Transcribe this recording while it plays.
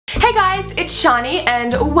Hey guys, it's Shani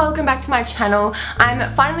and welcome back to my channel.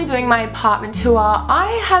 I'm finally doing my apartment tour.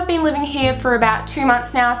 I have been living here for about 2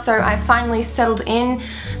 months now, so I finally settled in.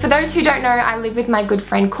 For those who don't know, I live with my good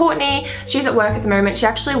friend Courtney. She's at work at the moment. She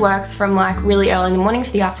actually works from like really early in the morning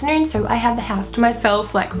to the afternoon, so I have the house to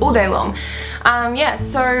myself like all day long. Yeah,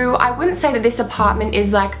 so I wouldn't say that this apartment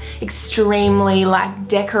is like extremely like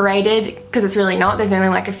decorated, because it's really not. There's only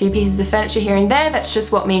like a few pieces of furniture here and there. That's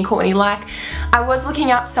just what me and Courtney like. I was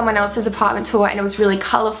looking up someone else's apartment tour and it was really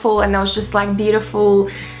colourful and there was just like beautiful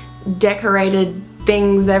decorated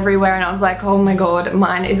things everywhere, and I was like, oh my god,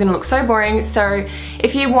 mine is gonna look so boring. So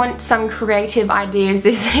if you want some creative ideas,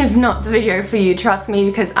 this is not the video for you, trust me,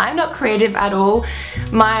 because I'm not creative at all.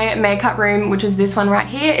 My makeup room, which is this one right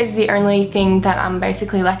here, is the only thing that I'm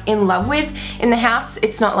basically like in love with in the house.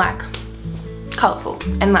 It's not like colourful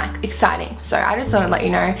and like exciting, so I just thought I'd let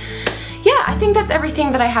you know. Yeah, I think that's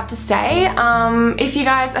everything that I have to say. If you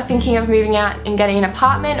guys are thinking of moving out and getting an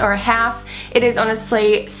apartment or a house, it is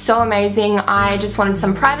honestly so amazing. I just wanted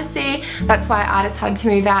some privacy. That's why I decided to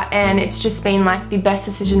move out, and it's just been like the best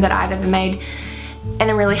decision that I've ever made,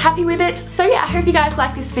 and I'm really happy with it. So yeah, I hope you guys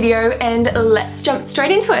like this video and let's jump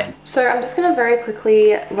straight into it. So I'm just gonna very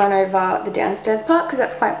quickly run over the downstairs part because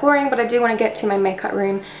that's quite boring, but I do want to get to my makeup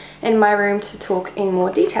room and my room to talk in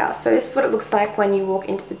more detail. So this is what it looks like when you walk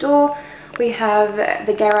into the door. We have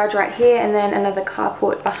the garage right here and then another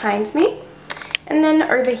carport behind me. And then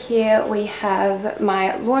over here we have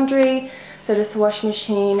my laundry, so just a washing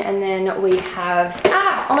machine, and then we have,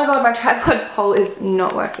 oh my god, my tripod pole is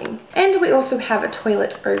not working. And we also have a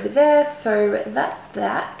toilet over there, so that's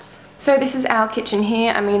that. So this is our kitchen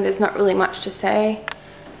here. I mean, there's not really much to say.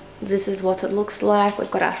 This is what it looks like.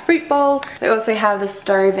 We've got our fruit bowl. We also have the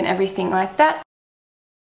stove and everything like that.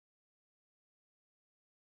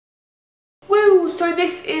 Woo! So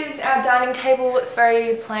this is our dining table. It's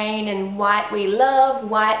very plain and white. We love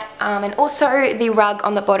white. And also the rug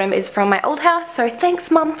on the bottom is from my old house. So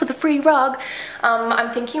thanks, Mum, for the free rug.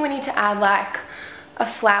 I'm thinking we need to add like a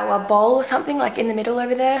flower bowl or something like in the middle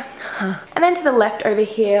over there. And then to the left over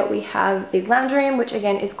here we have the lounge room, which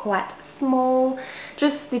again is quite small.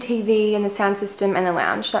 Just the TV and the sound system and the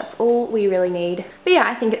lounge. That's all we really need. But yeah,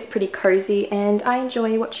 I think it's pretty cozy and I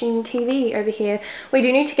enjoy watching TV over here. We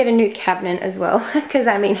do need to get a new cabinet as well, because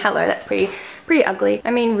I mean, hello, that's pretty ugly. I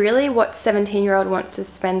mean, really, what 17-year-old wants to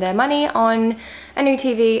spend their money on a new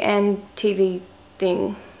TV and TV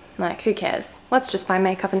thing? Like, who cares? Let's just buy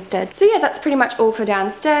makeup instead. So yeah, that's pretty much all for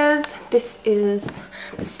downstairs. This is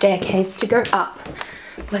the staircase to go up.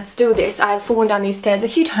 Let's do this. I've fallen down these stairs a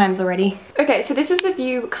few times already. Okay, so this is the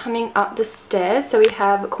view coming up the stairs. So we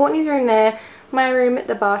have Courtney's room there, my room,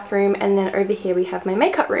 the bathroom, and then over here we have my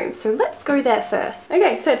makeup room. So let's go there first.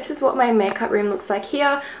 Okay, so this is what my makeup room looks like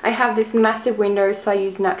here. I have this massive window, so I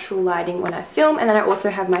use natural lighting when I film, and then I also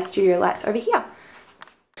have my studio lights over here.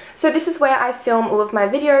 So this is where I film all of my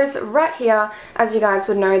videos. Right here, as you guys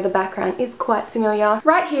would know, the background is quite familiar.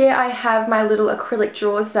 Right here I have my little acrylic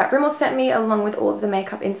drawers that Rimmel sent me, along with all of the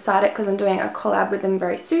makeup inside it, because I'm doing a collab with them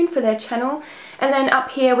very soon for their channel. And then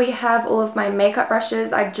up here we have all of my makeup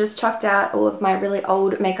brushes. I just chucked out all of my really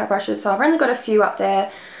old makeup brushes, so I've only got a few up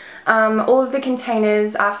there. All of the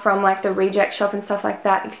containers are from like the reject shop and stuff like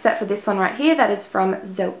that, except for this one right here that is from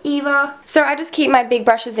Zoeva. So I just keep my big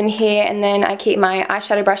brushes in here, and then I keep my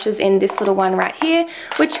eyeshadow brushes in this little one right here,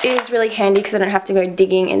 which is really handy because I don't have to go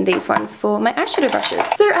digging in these ones for my eyeshadow brushes.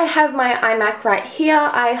 So I have my iMac right here.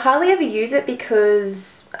 I hardly ever use it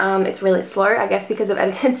because it's really slow, I guess because I've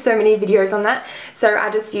edited so many videos on that. So I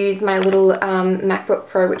just use my little MacBook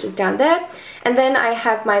Pro, which is down there. And then I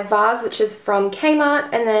have my vase, which is from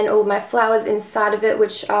Kmart, and then all my flowers inside of it,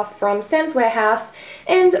 which are from Sam's Warehouse,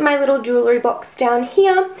 and my little jewellery box down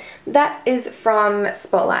here, that is from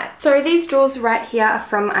Spotlight. So these drawers right here are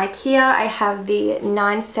from IKEA. I have the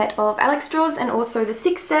 9 set of Alex drawers and also the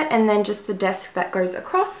 6 set, and then just the desk that goes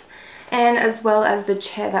across, and as well as the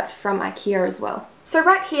chair that's from IKEA as well. So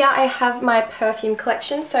right here I have my perfume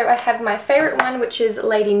collection. So I have my favourite one, which is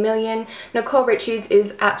Lady Million. Nicole Richie's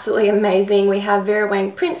is absolutely amazing. We have Vera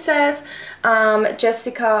Wang Princess,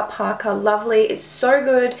 Jessica Parker Lovely. It's so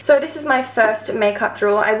good. So this is my first makeup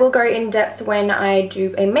drawer. I will go in depth when I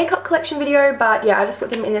do a makeup collection video, but yeah, I just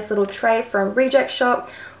put them in this little tray from Reject Shop.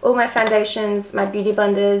 All my foundations, my beauty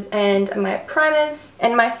blenders, and my primers.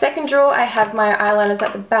 In my second drawer I have my eyeliners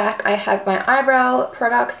at the back. I have my eyebrow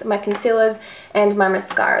products, my concealers, and my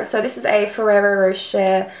mascara. So this is a Ferrero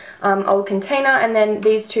Rocher old container, and then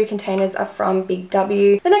these two containers are from Big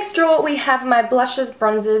W. The next drawer we have my blushes,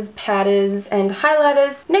 bronzers, powders and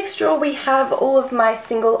highlighters. Next drawer we have all of my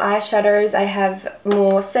single eyeshadows. I have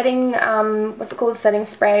more setting, setting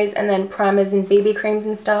sprays, and then primers and BB creams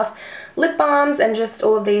and stuff. Lip balms and just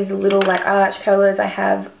all of these little like eyelash curlers. I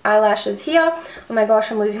have eyelashes here. Oh my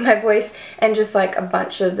gosh, I'm losing my voice. And just like a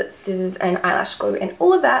bunch of scissors and eyelash glue and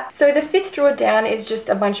all of that. So the fifth drawer down is just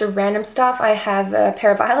a bunch of random stuff. I have a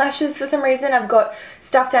pair of eyelashes for some reason. I've got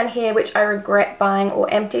stuff down here which I regret buying or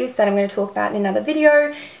empty, so that I'm going to talk about in another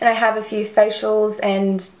video. And I have a few facials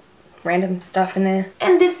and random stuff in there.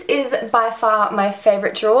 And this is by far my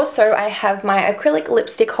favorite drawer. So I have my acrylic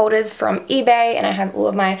lipstick holders from eBay, and I have all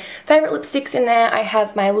of my favorite lipsticks in there. I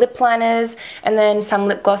have my lip liners, and then some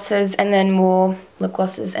lip glosses, and then more lip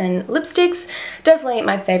glosses and lipsticks. Definitely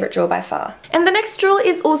my favorite drawer by far. And the next drawer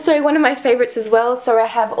is also one of my favorites as well. So I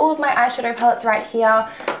have all of my eyeshadow palettes right here.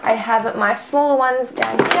 I have my smaller ones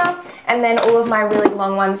down here, and then all of my really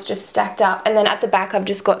long ones just stacked up. And then at the back I've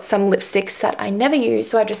just got some lipsticks that I never use,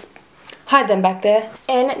 so I just hide them back there.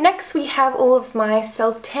 And next we have all of my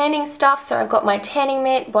self-tanning stuff. So I've got my tanning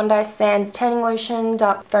mitt, Bondi Sands tanning lotion,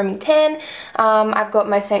 dark foaming tan. I've got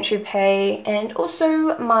my Saint Tropez, and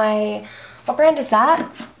also my, what brand is that?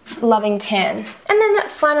 Loving Tan. And then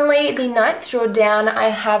finally, the ninth drawer down, I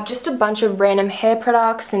have just a bunch of random hair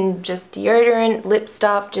products and just deodorant, lip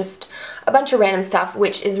stuff, just a bunch of random stuff,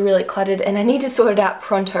 which is really cluttered and I need to sort it out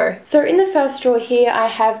pronto. So in the first drawer here, I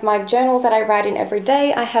have my journal that I write in every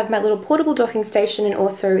day. I have my little portable docking station and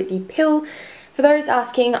also the pill. For those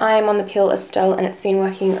asking, I am on the pill Estelle, and it's been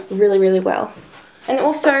working really, really well. And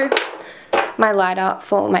also my lighter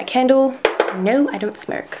for my candle. No, I don't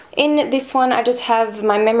smoke. In this one, I just have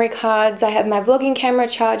my memory cards, I have my vlogging camera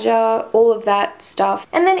charger, all of that stuff.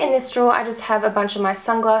 And then in this drawer, I just have a bunch of my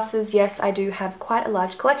sunglasses. Yes, I do have quite a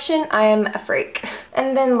large collection. I am a freak.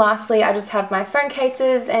 And then lastly, I just have my phone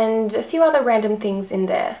cases and a few other random things in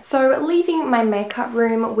there. So leaving my makeup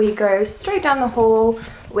room, we go straight down the hall,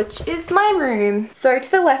 which is my room. So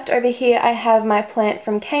to the left over here, I have my plant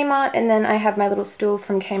from Kmart, and then I have my little stool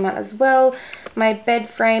from Kmart as well. My bed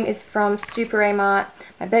frame is from Super A-Mart.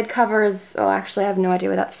 My bed cover is, oh actually I have no idea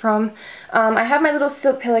where that's from. I have my little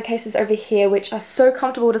silk pillowcases over here, which are so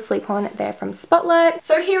comfortable to sleep on. They're from Spotlight.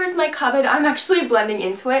 So here is my cupboard. I'm actually blending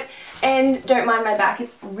into it, and don't mind my back,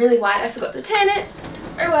 it's really white. I forgot to tan it.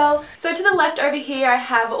 Oh well. So to the left over here, I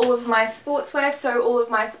have all of my sportswear, so all of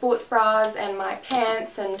my sports bras and my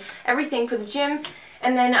pants and everything for the gym.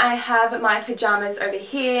 And then I have my pajamas over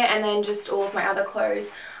here, and then just all of my other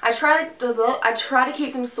clothes. I try to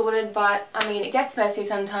keep them sorted, but I mean, it gets messy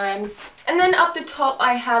sometimes. And then up the top,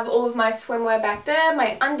 I have all of my swimwear back there,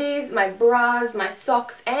 my undies, my bras, my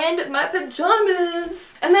socks, and my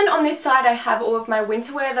pajamas. And then on this side, I have all of my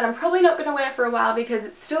winter wear that I'm probably not going to wear for a while because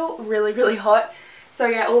it's still really, really hot. So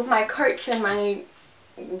yeah, all of my coats and my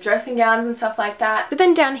dressing gowns and stuff like that. But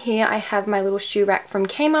then down here I have my little shoe rack from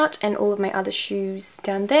Kmart and all of my other shoes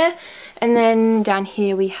down there. And then down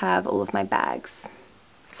here we have all of my bags.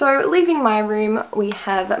 So leaving my room, we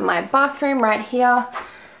have my bathroom right here.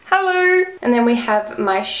 Hello! And then we have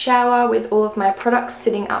my shower with all of my products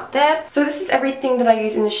sitting up there. So this is everything that I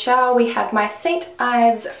use in the shower. We have my St.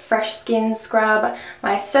 Ives Fresh Skin Scrub,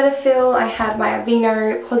 my Cetaphil, I have my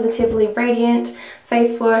Aveeno Positively Radiant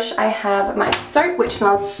face wash, I have my soap, which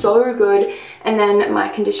smells so good, and then my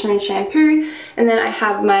conditioner and shampoo, and then I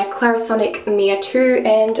have my Clarisonic Mia 2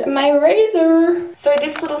 and my razor. So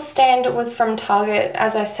this little stand was from Target.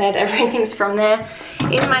 As I said, everything's from there.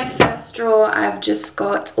 In my first drawer, I've just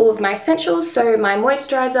got all of my essentials, so my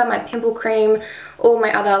moisturizer, my pimple cream, all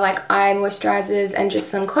my other like eye moisturizers, and just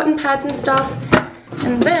some cotton pads and stuff.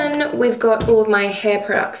 And then we've got all of my hair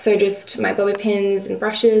products, so just my bobby pins and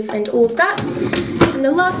brushes and all of that. And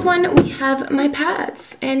the last one, we have my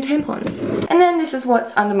pads and tampons. And then this is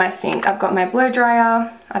what's under my sink. I've got my blow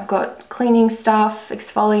dryer, I've got cleaning stuff,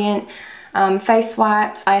 exfoliant, face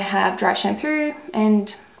wipes, I have dry shampoo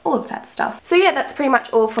and all of that stuff. So yeah, that's pretty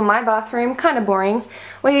much all for my bathroom. Kind of boring.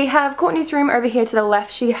 We have Courtney's room over here to the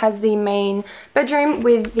left. She has the main bedroom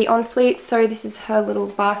with the ensuite, so this is her little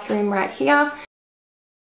bathroom right here.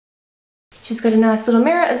 She's got a nice little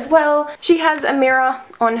mirror as well. She has a mirror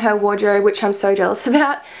on her wardrobe, which I'm so jealous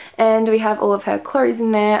about. And we have all of her clothes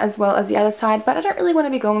in there as well as the other side, but I don't really want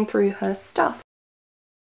to be going through her stuff.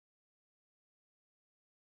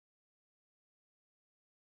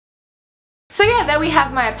 So yeah, there we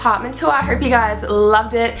have my apartment tour. I hope you guys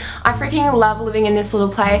loved it. I freaking love living in this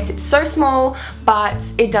little place. It's so small, but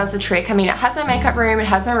it does the trick. I mean, it has my makeup room, it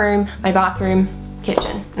has my room, my bathroom,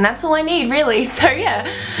 kitchen, and that's all I need really. So yeah,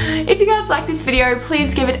 if you guys like this video,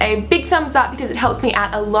 please give it a big thumbs up because it helps me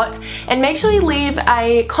out a lot, and make sure you leave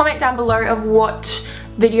a comment down below of what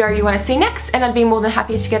video you want to see next, and I'd be more than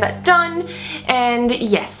happy to get that done. And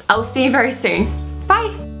yes, I'll see you very soon.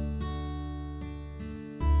 Bye.